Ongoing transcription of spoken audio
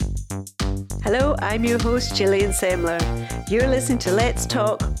Hello, I'm your host Gillian Semler. You're listening to Let's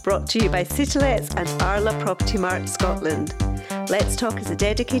Talk, brought to you by CityLets and Arla Property Mart Scotland. Let's Talk is a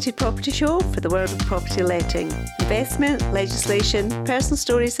dedicated property show for the world of property letting, investment, legislation, personal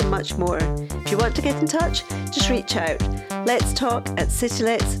stories and much more. If you want to get in touch, just reach out. Let's talk at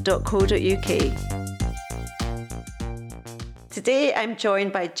citylets.co.uk. Today I'm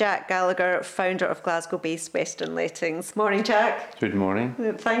joined by Jack Gallagher, founder of Glasgow-based Western Lettings. Morning, Jack. Good morning.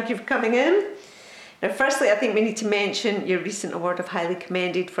 Thank you for coming in. Now, firstly, I think we need to mention your recent award of Highly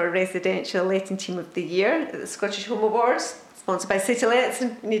Commended for Residential Letting Team of the Year at the Scottish Home Awards, sponsored by CityLets,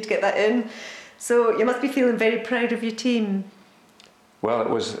 and you need to get that in. So you must be feeling very proud of your team. Well, it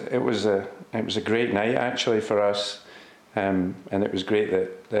was a great night actually for us, and it was great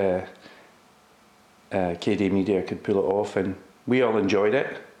that KD Media could pull it off, and we all enjoyed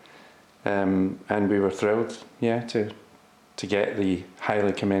it, and we were thrilled, to get the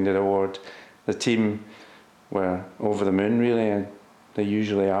Highly Commended award. The team were over the moon, really, and they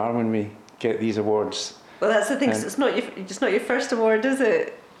usually are when we get these awards. Well, that's the thing. So it's not your first award, is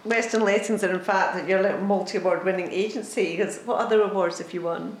it? Western Lettings are, in fact, that you're a multi-award winning agency. Because what other awards have you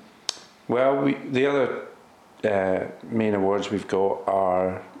won? Well, the other main awards we've got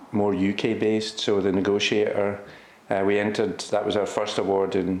are more UK based. So the Negotiator, we entered. That was our first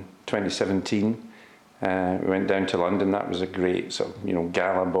award in 2017. We went down to London. That was a great sort of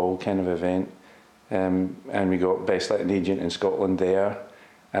gala ball kind of event, and we got Best Letting Agent in Scotland there,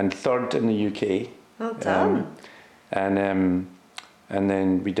 and third in the UK. Well done. And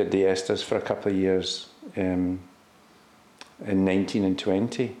then we did the ESTAs for a couple of years, in 19 and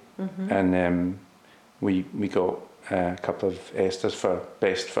 20, and we got a couple of ESTAs for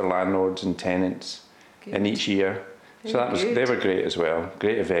Best for Landlords and Tenants in each year. They were great as well.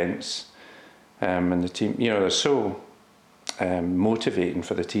 Great events. And the team, they're so motivating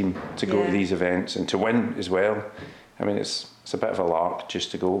for the team to go to these events and to win as well. I mean, it's a bit of a lark just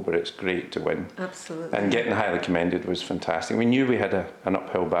to go, but it's great to win. Absolutely. And getting Highly Commended was fantastic. We knew we had an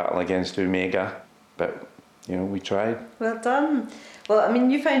uphill battle against Omega, but we tried. Well done. Well, I mean,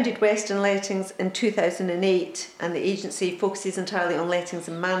 you founded Western Lettings in 2008, and the agency focuses entirely on lettings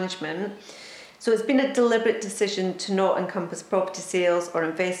and management. So it's been a deliberate decision to not encompass property sales or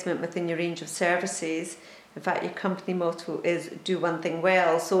investment within your range of services. In fact, your company motto is do one thing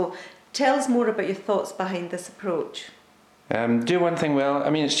well. So tell us more about your thoughts behind this approach. Do one thing well.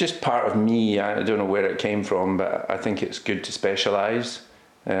 I mean, it's just part of me. I don't know where it came from, but I think it's good to specialise.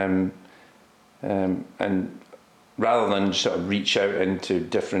 And rather than sort of reach out into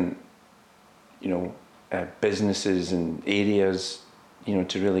different, businesses and areas,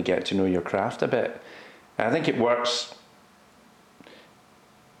 to really get to know your craft a bit. And I think it works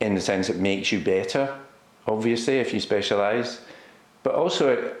in the sense it makes you better, obviously, if you specialise. But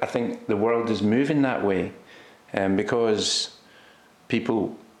also, I think the world is moving that way, because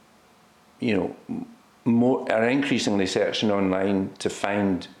people, are increasingly searching online to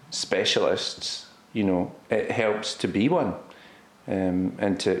find specialists. It helps to be one.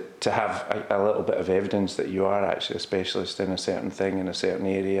 And to have a little bit of evidence that you are actually a specialist in a certain thing in a certain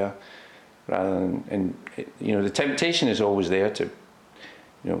area, rather than, the temptation is always there to,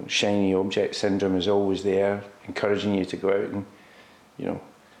 shiny object syndrome is always there, encouraging you to go out and,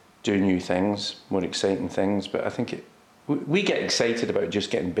 do new things, more exciting things. But I think we get excited about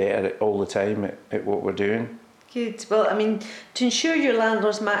just getting better all the time at what we're doing. Good. Well, I mean, to ensure your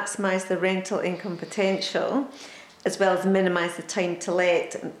landlords maximise their rental income potential, as well as minimise the time to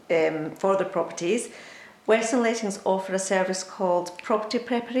let for their properties, Western Lettings offer a service called Property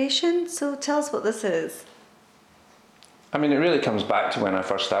Preparation. So tell us what this is. I mean, it really comes back to when I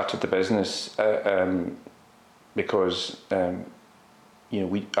first started the business, because I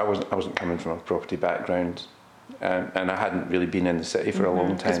wasn't coming from a property background, and I hadn't really been in the city for a long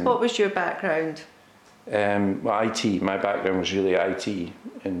time. Because what was your background? Well, IT. My background was really IT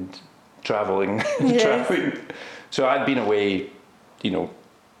and travelling. So I'd been away,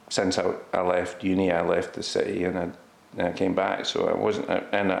 since I left uni. I left the city and I came back. So I wasn't,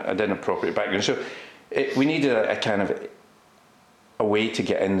 and I didn't have property background. So we needed a kind of a way to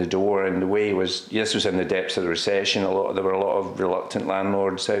get in the door. And the way was, this was in the depths of the recession. There were a lot of reluctant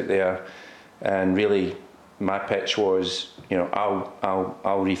landlords out there, and really, my pitch was, I'll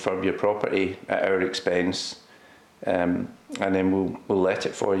refurb your property at our expense, and then we'll let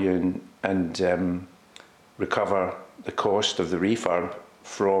it for you and recover the cost of the refurb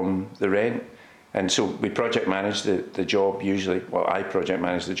from the rent. And so we project manage the job usually. Well, I project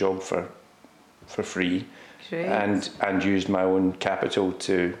manage the job for free. Great. and used my own capital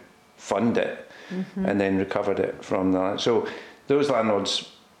to fund it, and then recovered it from the land. So those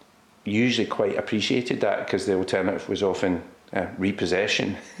landlords usually quite appreciated that, because the alternative was often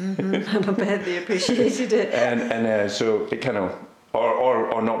repossession. Mm-hmm. I bet they appreciated it. and so it kind of,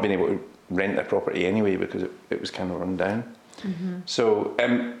 or not being able to rent the property anyway because it was kind of run down. Mm-hmm. So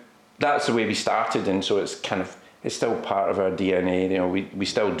that's the way we started, and so it's still part of our DNA. You know, we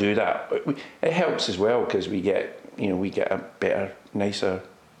still do that, but it helps as well because we get a better, nicer,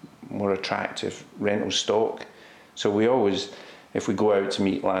 more attractive rental stock. So we always, if we go out to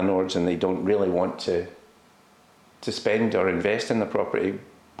meet landlords and they don't really want to spend or invest in the property,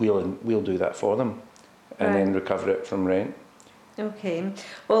 we'll do that for them, and then recover it from rent. Okay.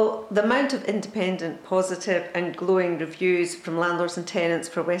 Well, the amount of independent, positive and glowing reviews from landlords and tenants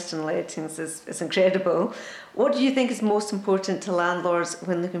for Western Lettings is incredible. What do you think is most important to landlords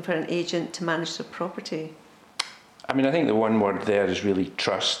when looking for an agent to manage their property? I mean, I think the one word there is really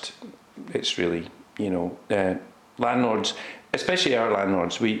trust. It's really, landlords, especially our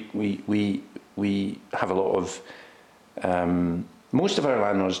landlords, we have a lot of, most of our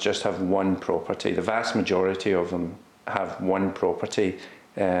landlords just have one property. The vast majority of them have one property,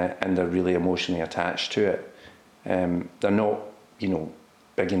 and they're really emotionally attached to it. They're not,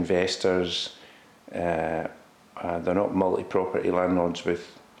 big investors. They're not multi-property landlords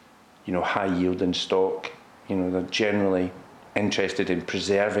with, high yielding stock. They're generally interested in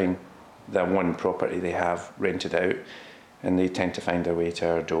preserving the one property they have rented out, and they tend to find their way to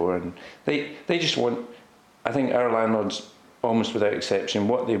our door. And they just want, I think our landlords, almost without exception,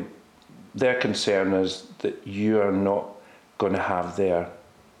 their concern is that you are not going to have their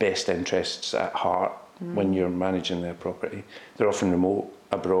best interests at heart when you're managing their property. They're often remote,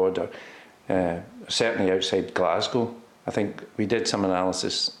 abroad, or certainly outside Glasgow. I think we did some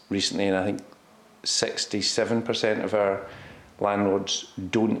analysis recently, and I think 67% of our landlords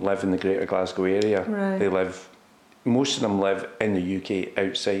don't live in the Greater Glasgow area. Right. Most of them live in the UK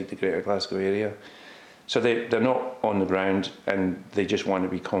outside the Greater Glasgow area. So they're not on the ground, and they just want to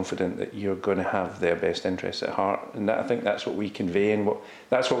be confident that you're going to have their best interests at heart. And I think that's what we convey, and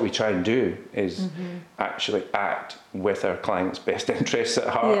that's what we try and do, is actually act with our clients' best interests at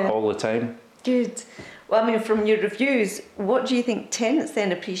heart all the time. Good. Well, I mean, from your reviews, what do you think tenants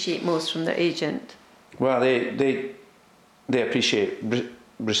then appreciate most from their agent? Well, they appreciate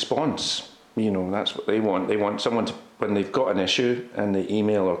response. That's what they want. They want someone to, when they've got an issue and they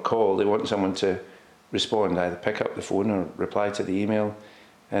email or call, they want someone to respond, either pick up the phone or reply to the email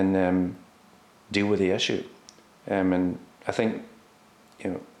and deal with the issue. And I think,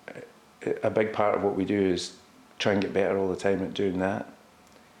 a big part of what we do is try and get better all the time at doing that.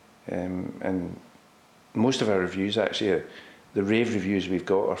 And most of our reviews, actually, the rave reviews we've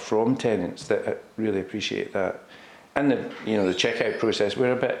got are from tenants that really appreciate that. And the checkout process,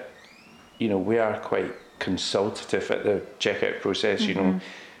 we're a bit, we are quite consultative at the checkout process.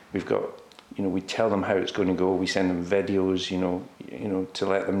 We've got, we tell them how it's going to go. We send them videos, to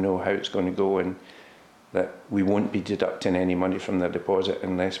let them know how it's going to go, and that we won't be deducting any money from their deposit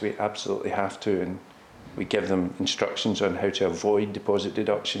unless we absolutely have to. And we give them instructions on how to avoid deposit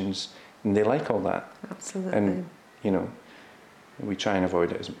deductions, and they like all that. Absolutely. And, we try and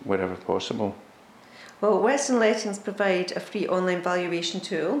avoid it wherever possible. Well, Western Lettings provide a free online valuation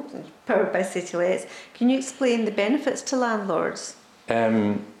tool powered by CityLets. Can you explain the benefits to landlords?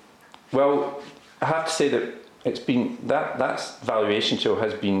 Well, I have to say that it's been that valuation tool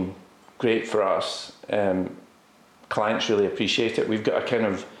has been great for us. Clients really appreciate it. We've got a kind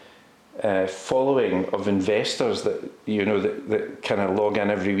of following of investors that that kind of log in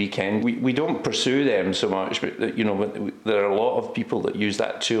every weekend. We don't pursue them so much, but there are a lot of people that use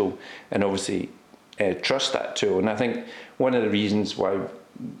that tool and obviously trust that tool. And I think one of the reasons why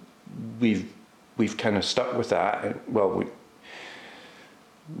we've kind of stuck with that, well,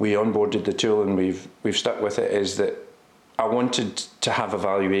 we onboarded the tool and we've stuck with it, is that I wanted to have a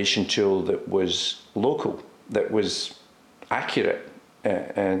valuation tool that was local, that was accurate,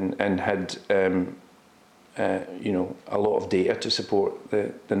 and had a lot of data to support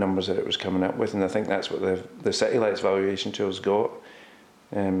the numbers that it was coming up with. And I think that's what the CityLets valuation tool's got.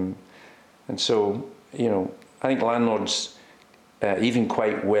 And so, I think landlords, even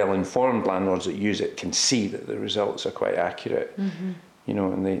quite well-informed landlords that use it, can see that the results are quite accurate.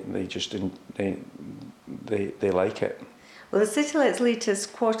 And they just they like it. Well, the CityLets'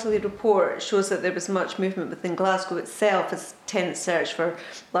 latest quarterly report shows that there was much movement within Glasgow itself as tenants search for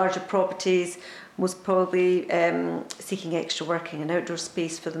larger properties, most probably seeking extra working and outdoor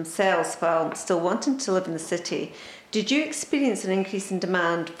space for themselves while still wanting to live in the city. Did you experience an increase in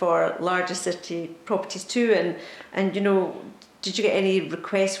demand for larger city properties too? And did you get any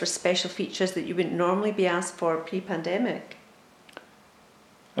requests for special features that you wouldn't normally be asked for pre-pandemic?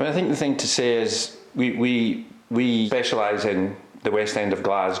 I mean, I think the thing to say is we specialise in the West End of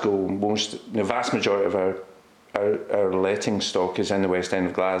Glasgow. The vast majority of our letting stock is in the West End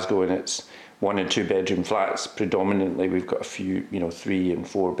of Glasgow, and it's 1 and 2 bedroom flats predominantly. We've got a few, 3 and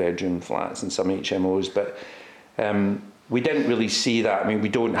 4 bedroom flats and some HMOs, but we didn't really see that. I mean, we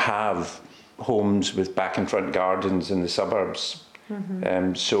don't have homes with back and front gardens in the suburbs.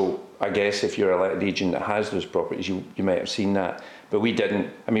 So I guess if you're a letting agent that has those properties, you might have seen that, but we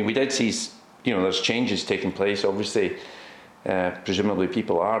didn't. I mean, we did see, there's changes taking place. Obviously, presumably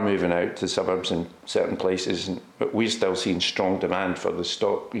people are moving out to the suburbs in certain places, but we're still seeing strong demand for the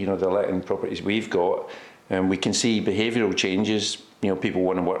stock, the letting properties we've got. And we can see behavioural changes. People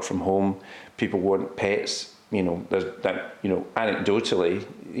want to work from home. People want pets. There's that. Anecdotally,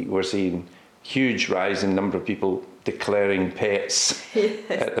 we're seeing huge rise in number of people declaring pets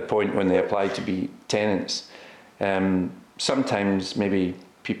at the point when they apply to be tenants. Sometimes maybe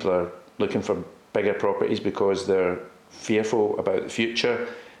people are looking for bigger properties because they're fearful about the future.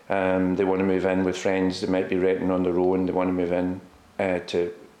 They want to move in with friends. They might be renting on their own. They want to move in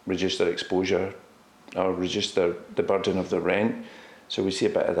to reduce their exposure or reduce the burden of their rent. So we see a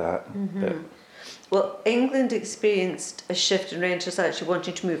bit of that. Well, England experienced a shift in renters actually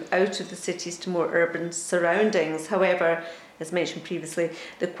wanting to move out of the cities to more urban surroundings. However, as mentioned previously,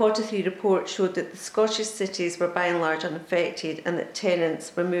 the Q3 report showed that the Scottish cities were by and large unaffected and that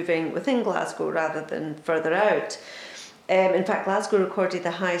tenants were moving within Glasgow rather than further out. In fact, Glasgow recorded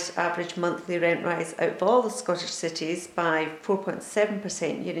the highest average monthly rent rise out of all the Scottish cities by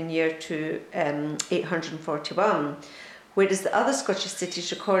 4.7% year on year to 841. Whereas the other Scottish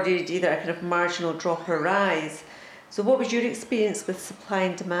cities recorded either a kind of marginal drop or rise. So what was your experience with supply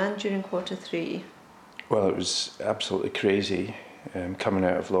and demand during Q3? Well, it was absolutely crazy coming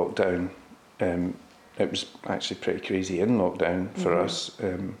out of lockdown. It was actually pretty crazy in lockdown for us.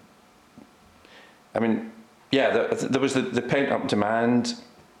 There was the pent-up demand.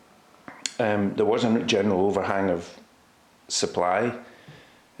 There was a general overhang of supply,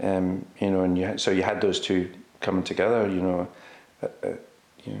 and you had those two coming together,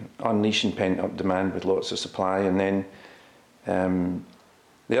 unleashing pent-up demand with lots of supply. And then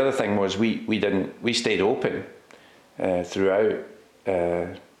the other thing was we stayed open throughout.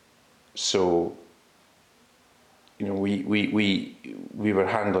 So we were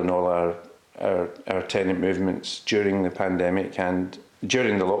handling all our tenant movements during the pandemic and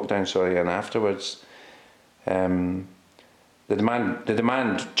during the lockdown, and afterwards. The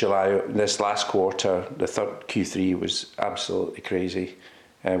demand July, this last quarter, the third Q3 was absolutely crazy.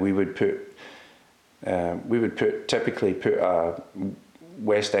 We would typically put a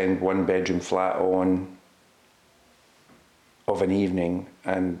West End 1 bedroom flat on of an evening,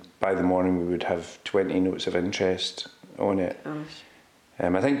 and by the morning we would have 20 notes of interest on it.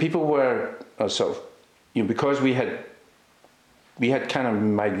 I think people were because we had kind of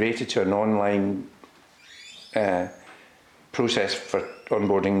migrated to an online process for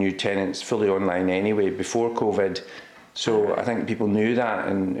onboarding new tenants, fully online anyway, before COVID. So I think people knew that,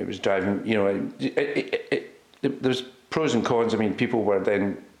 and it was driving, there's pros and cons. I mean, people were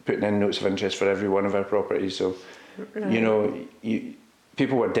then putting in notes of interest for every one of our properties. So,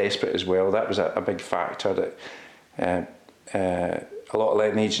 people were desperate as well. That was a big factor, that a lot of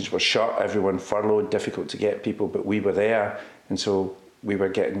letting agents were shut, everyone furloughed, difficult to get people, but we were there. And so we were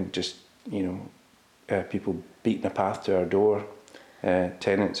getting just, people beating a path to our door,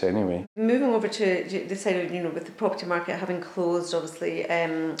 tenants anyway. Moving over to the side of, with the property market having closed, obviously,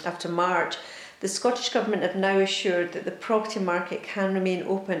 after March, the Scottish Government have now assured that the property market can remain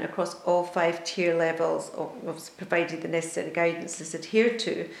open across all 5 tier levels, obviously provided the necessary guidance is adhered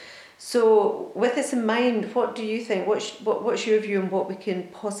to. So with this in mind, what do you think? What's your view on what we can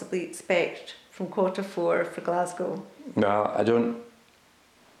possibly expect from Q4 for Glasgow? No, I don't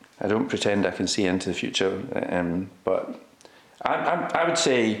pretend I can see into the future, but I would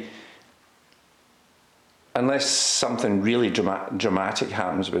say, unless something really dramatic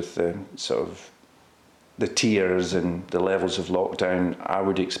happens with the sort of the tiers and the levels of lockdown, I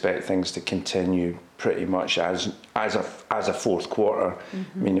would expect things to continue pretty much as a fourth quarter. I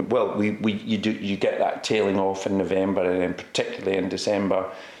mean, you get that tailing off in November, and then particularly in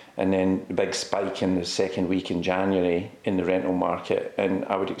December, and then the big spike in the second week in January in the rental market, and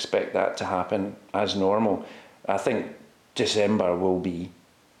I would expect that to happen as normal. I think December will be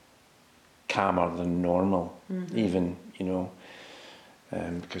calmer than normal, even,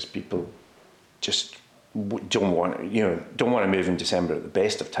 because people just don't want to move in December at the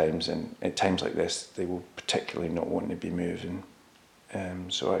best of times, and at times like this they will particularly not want to be moving.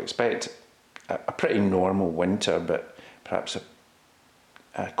 So I expect a pretty normal winter, but perhaps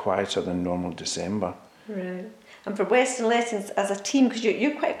quieter than normal December. Right. And for Western Lettings as a team, because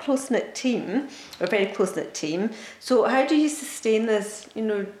you're quite a close-knit team, or a very close-knit team, so how do you sustain this,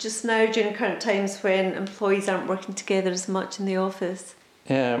 just now during current times when employees aren't working together as much in the office?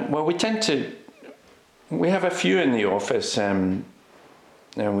 Well, we have a few in the office, and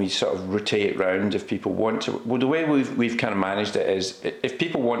we sort of rotate round if people want to. Well, the way we've kind of managed it is, if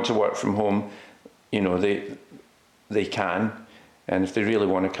people want to work from home, they can, and if they really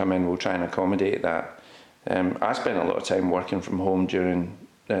want to come in, we'll try and accommodate that. I spent a lot of time working from home during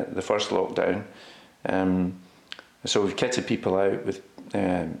the first lockdown, so we've kitted people out with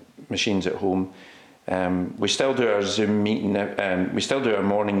machines at home. We still do our Zoom meeting. We still do our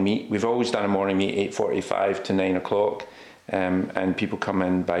morning meet. We've always done a morning meet 8:45 to 9 o'clock, and people come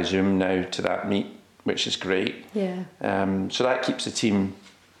in by Zoom now to that meet, which is great. Yeah. So that keeps the team,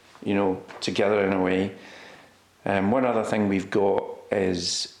 together in a way. One other thing we've got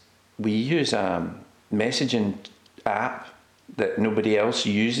is we use messaging app that nobody else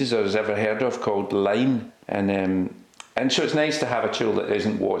uses or has ever heard of, called Line, and so it's nice to have a tool that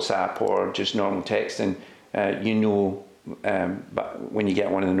isn't WhatsApp or just normal texting. But when you get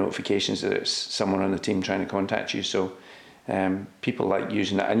one of the notifications that it's someone on the team trying to contact you, so people like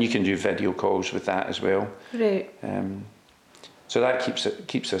using that, and you can do video calls with that as well. Right. So that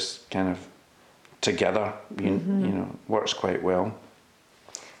keeps us kind of together. Works quite well.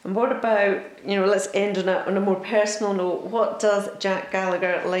 And what about, let's end on a more personal note. What does Jack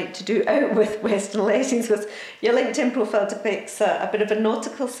Gallagher like to do out with Western Lettings? Because your LinkedIn profile depicts a bit of a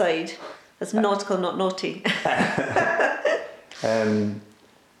nautical side. That's nautical, not naughty. To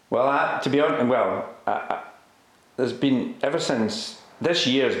be honest, there's been, ever since, this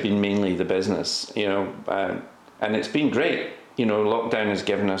year's been mainly the business, and it's been great. Lockdown has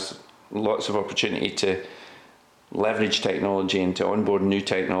given us lots of opportunity to leverage technology and to onboard new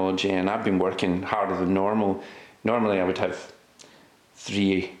technology, and I've been working harder than normal. Normally I would have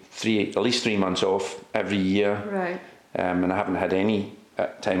at least 3 months off every year, right? And I haven't had any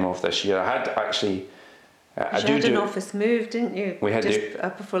time off this year. I had actually. You had an office move, didn't you? We had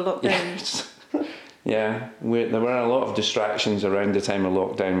before lockdown. Yes. Yeah, there were a lot of distractions around the time of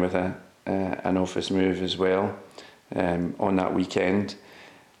lockdown with an office move as well on that weekend.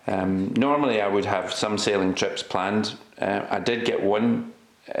 Normally I would have some sailing trips planned. I did get one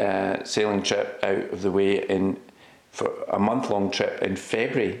sailing trip out of the way for a month-long trip in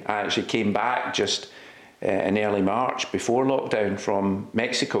February. I actually came back just in early March before lockdown from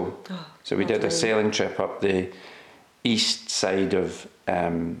Mexico. So we did a sailing trip up the east side of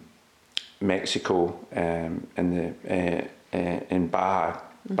Mexico in Baja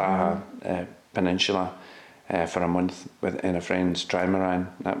Peninsula. For a month in a friend's trimaran.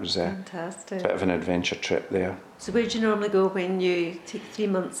 That was a bit of an adventure trip there. So where do you normally go when you take 3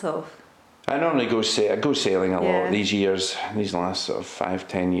 months off? I normally go sailing a lot these years. These last sort of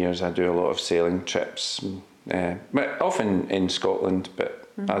 5-10 years, I do a lot of sailing trips. But often in Scotland, but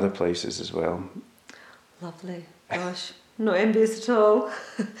other places as well. Lovely. Gosh, not envious at all.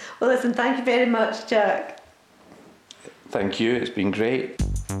 Well, listen, thank you very much, Jack. Thank you. It's been great.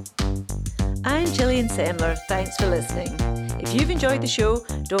 I'm Gillian Semler. Thanks for listening. If you've enjoyed the show,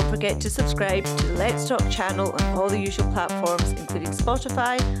 don't forget to subscribe to the Let's Talk channel on all the usual platforms, including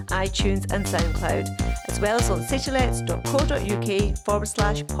Spotify, iTunes and SoundCloud, as well as on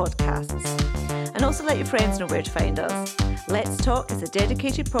cityletts.co.uk/podcasts. And also let your friends know where to find us. Let's Talk is a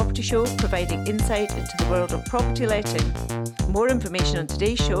dedicated property show providing insight into the world of property letting. More information on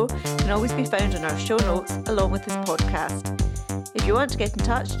today's show can always be found in our show notes along with this podcast. If you want to get in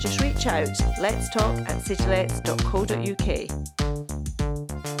touch, just reach out. Let's talk at citylets.co.uk.